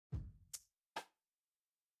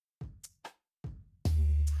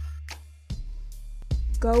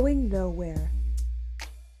Going Nowhere.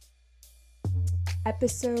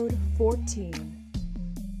 Episode 14.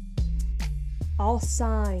 All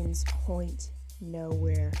signs point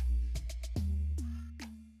nowhere.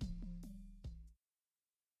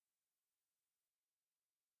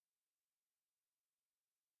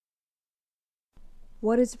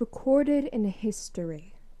 What is recorded in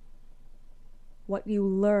history, what you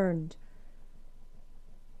learned,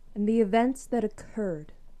 and the events that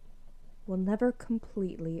occurred will never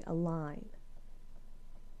completely align.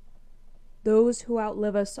 Those who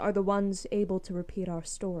outlive us are the ones able to repeat our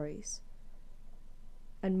stories.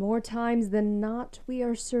 And more times than not, we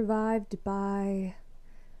are survived by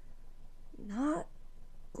not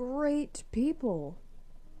great people.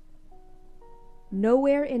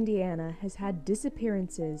 Nowhere, Indiana has had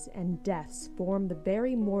disappearances and deaths form the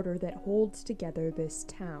very mortar that holds together this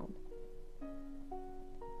town.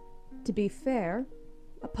 To be fair,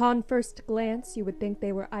 upon first glance, you would think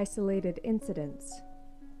they were isolated incidents.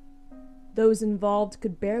 Those involved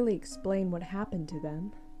could barely explain what happened to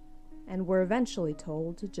them, and were eventually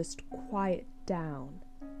told to just quiet down.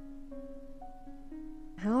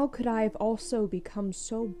 How could I have also become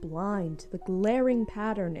so blind to the glaring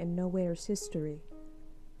pattern in Nowhere's history?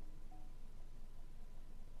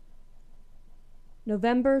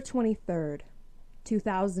 November 23rd,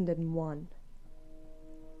 2001.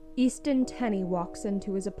 Easton Tenney walks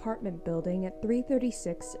into his apartment building at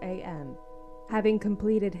 3:36 a.m., having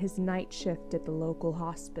completed his night shift at the local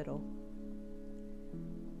hospital.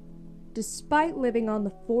 Despite living on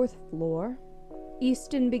the 4th floor,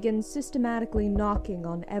 Easton begins systematically knocking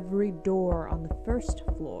on every door on the 1st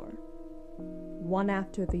floor, one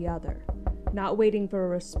after the other, not waiting for a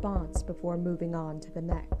response before moving on to the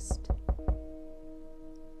next.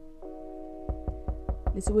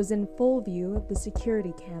 This was in full view of the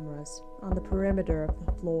security cameras on the perimeter of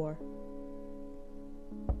the floor.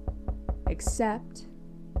 Except,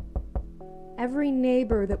 every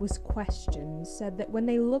neighbor that was questioned said that when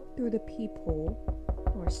they looked through the peephole,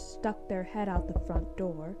 or stuck their head out the front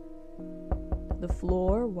door, the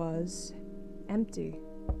floor was empty.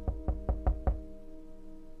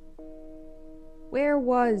 Where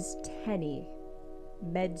was Tenney,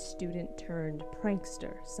 med student turned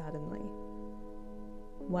prankster, suddenly?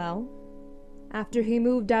 Well, after he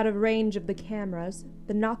moved out of range of the cameras,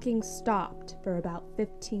 the knocking stopped for about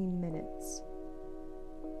 15 minutes.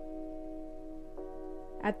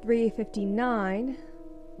 At 3:59,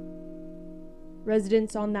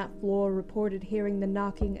 residents on that floor reported hearing the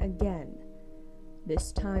knocking again,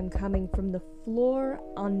 this time coming from the floor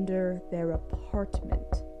under their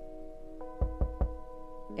apartment.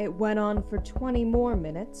 It went on for 20 more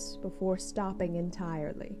minutes before stopping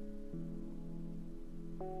entirely.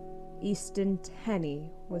 Easton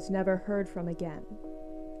Tenney was never heard from again,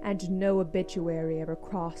 and no obituary ever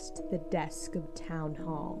crossed the desk of Town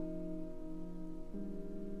Hall.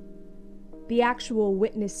 The actual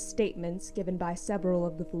witness statements given by several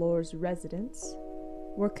of the floor's residents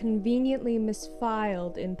were conveniently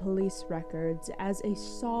misfiled in police records as a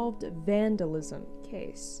solved vandalism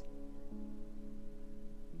case.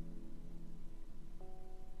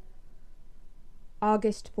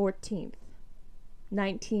 August 14th,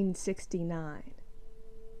 1969.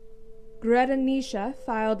 Greta Nisha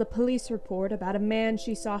filed a police report about a man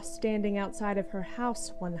she saw standing outside of her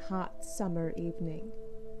house one hot summer evening.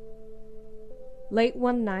 Late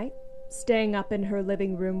one night, staying up in her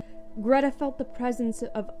living room, Greta felt the presence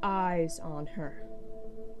of eyes on her.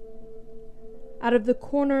 Out of the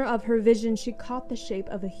corner of her vision, she caught the shape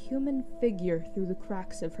of a human figure through the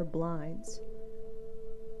cracks of her blinds.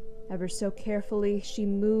 Ever so carefully, she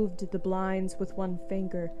moved the blinds with one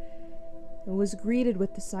finger and was greeted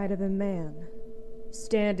with the sight of a man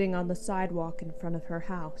standing on the sidewalk in front of her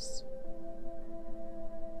house.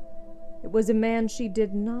 It was a man she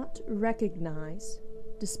did not recognize,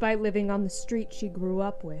 despite living on the street she grew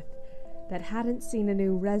up with, that hadn't seen a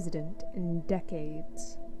new resident in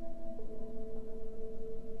decades.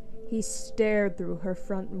 He stared through her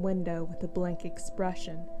front window with a blank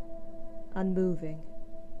expression, unmoving,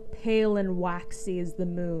 pale and waxy as the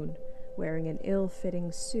moon, wearing an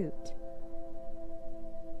ill-fitting suit.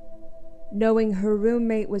 Knowing her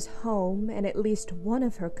roommate was home and at least one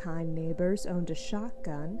of her kind neighbors owned a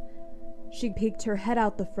shotgun, she peeked her head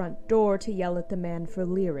out the front door to yell at the man for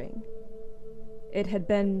leering. It had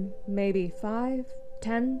been maybe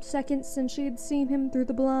 5-10 seconds since she had seen him through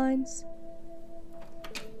the blinds.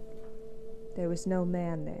 There was no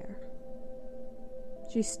man there.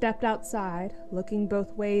 She stepped outside, looking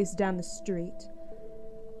both ways down the street,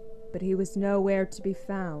 but he was nowhere to be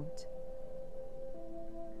found.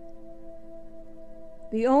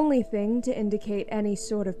 The only thing to indicate any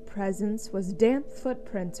sort of presence was damp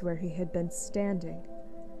footprints where he had been standing,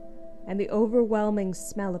 and the overwhelming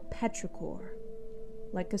smell of petrichor,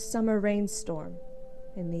 like a summer rainstorm,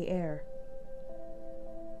 in the air.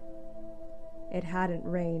 It hadn't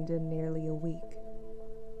rained in nearly a week.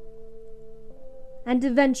 And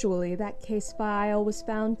eventually that case file was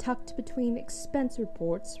found tucked between expense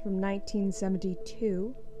reports from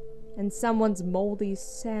 1972 and someone's moldy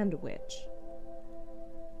sandwich.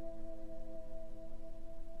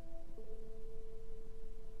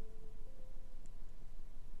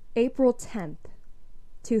 April 10th,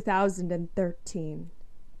 2013.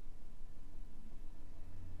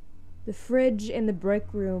 The fridge in the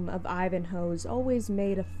break room of Ivanhoe's always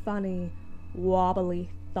made a funny, wobbly,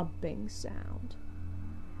 thumping sound.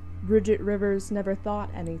 Bridget Rivers never thought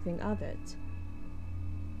anything of it.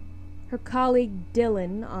 Her colleague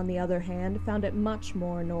Dylan, on the other hand, found it much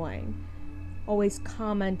more annoying, always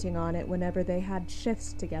commenting on it whenever they had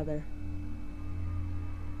shifts together.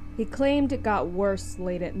 He claimed it got worse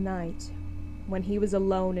late at night, when he was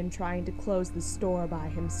alone and trying to close the store by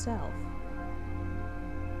himself.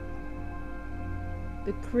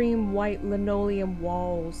 The cream-white linoleum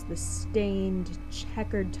walls, the stained,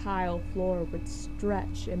 checkered tile floor would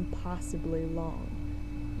stretch impossibly long,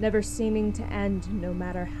 never seeming to end no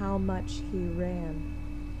matter how much he ran.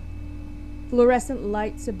 Fluorescent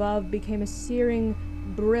lights above became a searing,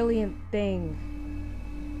 brilliant thing,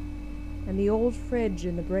 and the old fridge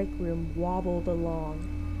in the break room wobbled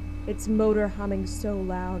along, its motor humming so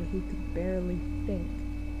loud he could barely think.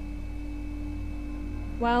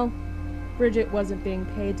 Well, Bridget wasn't being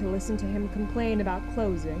paid to listen to him complain about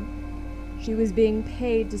closing. She was being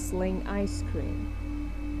paid to sling ice cream.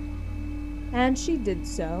 And she did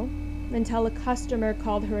so, until a customer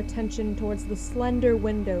called her attention towards the slender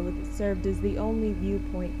window that served as the only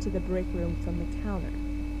viewpoint to the break room from the counter.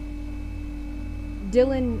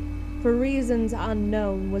 Dylan, for reasons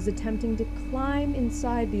unknown, was attempting to climb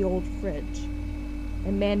inside the old fridge,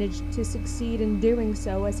 and managed to succeed in doing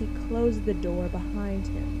so as he closed the door behind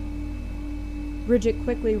him. Bridget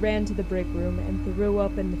quickly ran to the break room and threw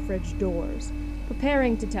open the fridge doors,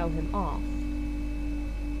 preparing to tell him off.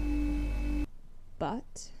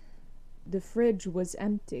 But the fridge was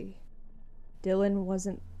empty. Dylan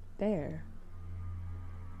wasn't there.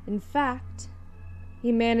 In fact,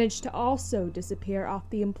 he managed to also disappear off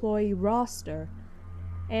the employee roster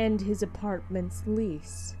and his apartment's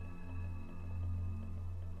lease.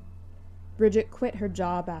 Bridget quit her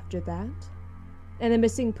job after that, and the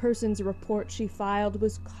missing persons report she filed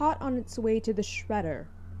was caught on its way to the shredder,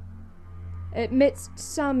 amidst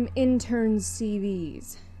some intern's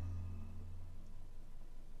CVs.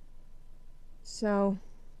 So,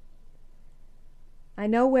 I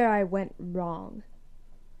know where I went wrong.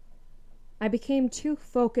 I became too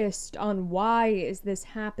focused on why is this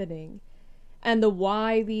happening, and the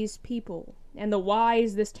why these people, and the why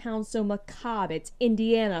is this town so macabre, it's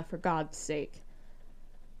Indiana for God's sake.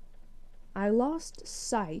 I lost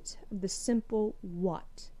sight of the simple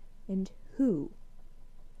what and who.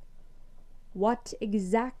 What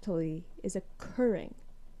exactly is occurring,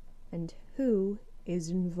 and who is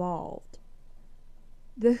involved.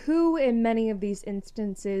 The who in many of these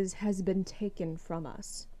instances has been taken from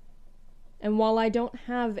us. And while I don't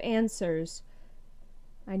have answers,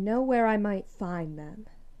 I know where I might find them.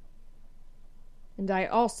 And I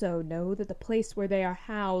also know that the place where they are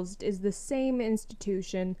housed is the same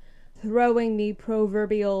institution throwing the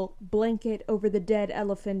proverbial blanket over the dead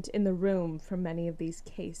elephant in the room for many of these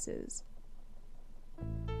cases.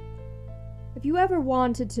 If you ever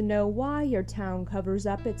wanted to know why your town covers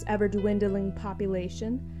up its ever-dwindling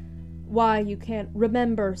population, why you can't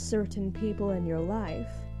remember certain people in your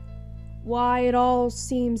life, why it all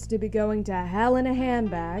seems to be going to hell in a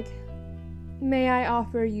handbag, may I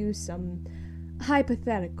offer you some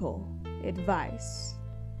hypothetical advice.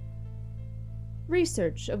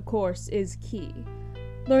 Research, of course, is key.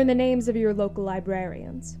 Learn the names of your local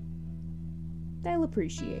librarians. They'll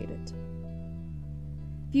appreciate it.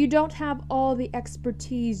 If you don't have all the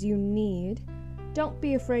expertise you need, don't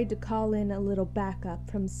be afraid to call in a little backup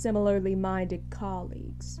from similarly minded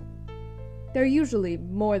colleagues. They're usually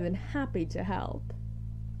more than happy to help.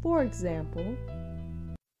 For example...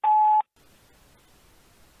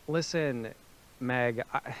 Listen, Meg,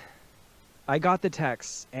 I got the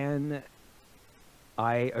text, and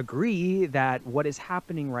I agree that what is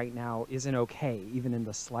happening right now isn't okay, even in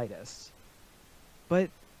the slightest. But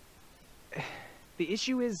the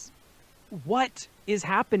issue is, what is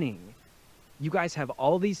happening? You guys have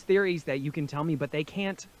all these theories that you can tell me, but they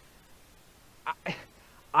can't...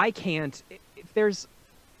 I can't. If there's...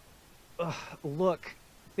 Look,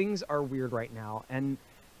 things are weird right now, and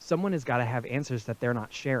someone has got to have answers that they're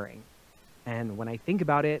not sharing. And when I think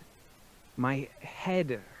about it, my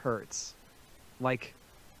head hurts. Like,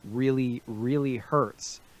 really, really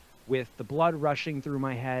hurts. With the blood rushing through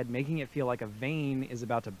my head, making it feel like a vein is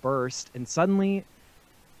about to burst, and suddenly,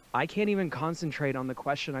 I can't even concentrate on the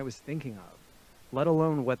question I was thinking of, let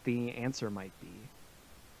alone what the answer might be.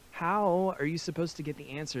 How are you supposed to get the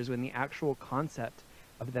answers when the actual concept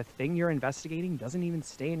of the thing you're investigating doesn't even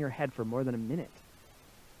stay in your head for more than a minute?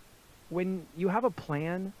 When you have a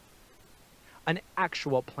plan, an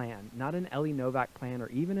actual plan, not an Ellie Novak plan or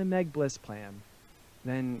even a Meg Bliss plan,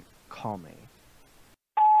 then call me.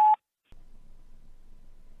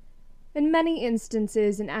 In many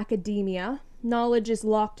instances in academia, knowledge is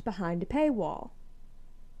locked behind a paywall.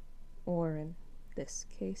 Or in this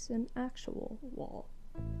case, an actual wall.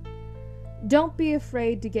 Don't be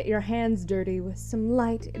afraid to get your hands dirty with some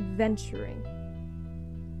light adventuring.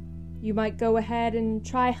 You might go ahead and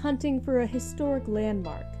try hunting for a historic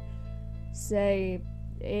landmark, say,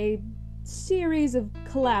 a series of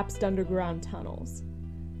collapsed underground tunnels.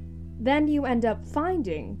 Then you end up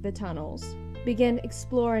finding the tunnels, begin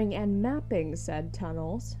exploring and mapping said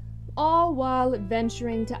tunnels, all while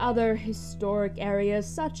venturing to other historic areas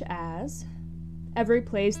such as every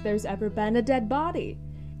place there's ever been a dead body,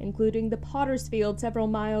 including the potter's field several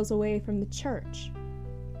miles away from the church,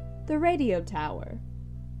 the radio tower,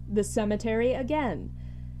 the cemetery again,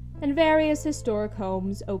 and various historic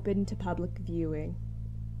homes open to public viewing.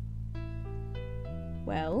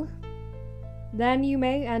 Well, then you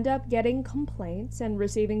may end up getting complaints and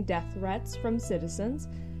receiving death threats from citizens,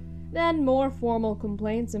 then more formal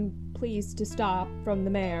complaints and pleas to stop from the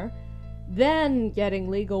mayor, then getting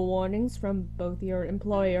legal warnings from both your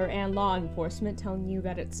employer and law enforcement telling you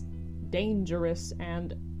that it's dangerous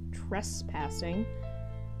and trespassing.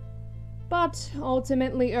 But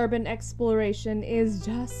ultimately, urban exploration is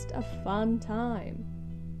just a fun time.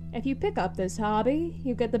 If you pick up this hobby,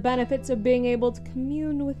 you get the benefits of being able to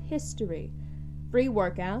commune with history, free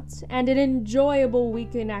workouts, and an enjoyable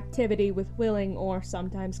weekend activity with willing or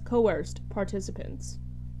sometimes coerced participants.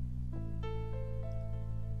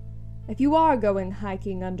 If you are going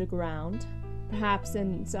hiking underground, perhaps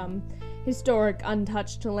in some historic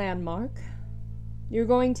untouched landmark, you're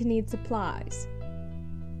going to need supplies.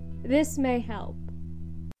 This may help.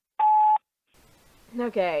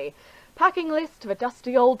 Okay, packing list for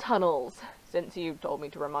dusty old tunnels, since you told me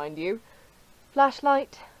to remind you.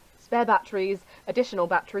 Flashlight, spare batteries, additional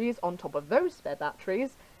batteries on top of those spare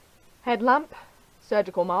batteries, headlamp,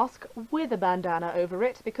 surgical mask with a bandana over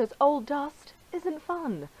it because old dust isn't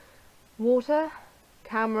fun. Water,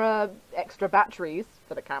 camera, extra batteries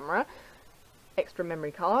for the camera, extra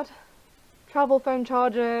memory card, travel phone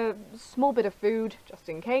charger, small bit of food just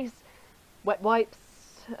in case, wet wipes,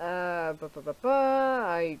 I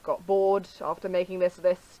got bored after making this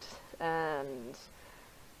list, and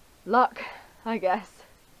luck, I guess.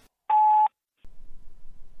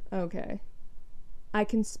 Okay. I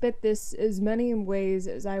can spit this as many ways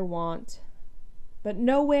as I want, but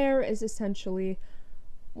nowhere is essentially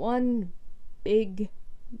one big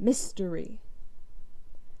mystery.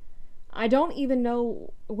 I don't even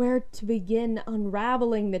know where to begin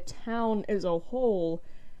unraveling the town as a whole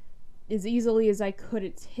as easily as I could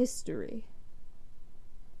its history.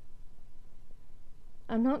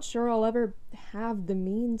 I'm not sure I'll ever have the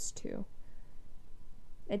means to.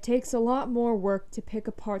 It takes a lot more work to pick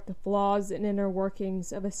apart the flaws and inner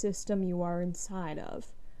workings of a system you are inside of.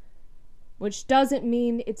 Which doesn't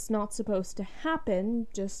mean it's not supposed to happen,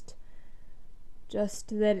 just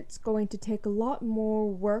that it's going to take a lot more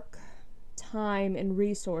work, time, and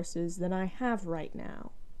resources than I have right now.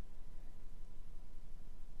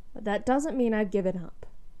 But that doesn't mean I've given up.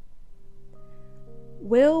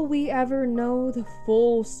 Will we ever know the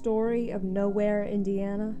full story of Nowhere,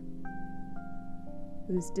 Indiana?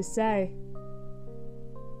 Who's to say?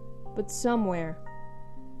 But somewhere,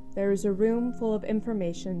 there is a room full of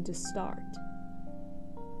information to start.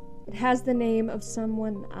 It has the name of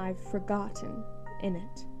someone I've forgotten in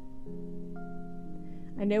it.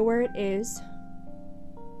 I know where it is.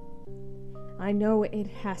 I know it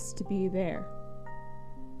has to be there.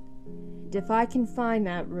 And if I can find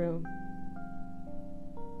that room,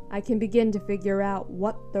 I can begin to figure out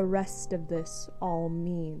what the rest of this all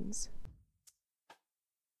means.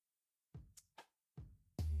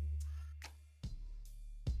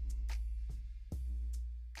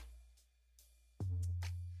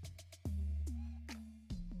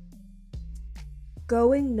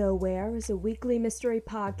 Going Nowhere is a weekly mystery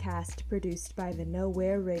podcast produced by the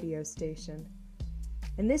Nowhere radio station.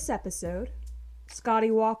 In this episode, Scotty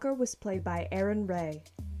Walker was played by Aaron Ray,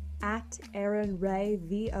 at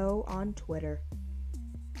AaronRayVO on Twitter.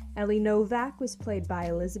 Ellie Novak was played by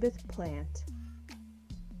Elizabeth Plant.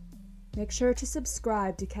 Make sure to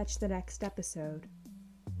subscribe to catch the next episode.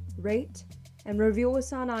 Rate and review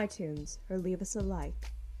us on iTunes or leave us a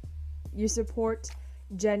like. Your support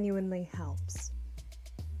genuinely helps.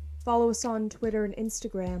 Follow us on Twitter and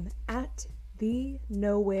Instagram at The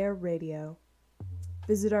Nowhere Radio.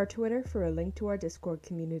 Visit our Twitter for a link to our Discord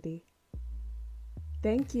community.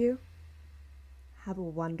 Thank you. Have a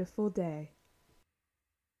wonderful day.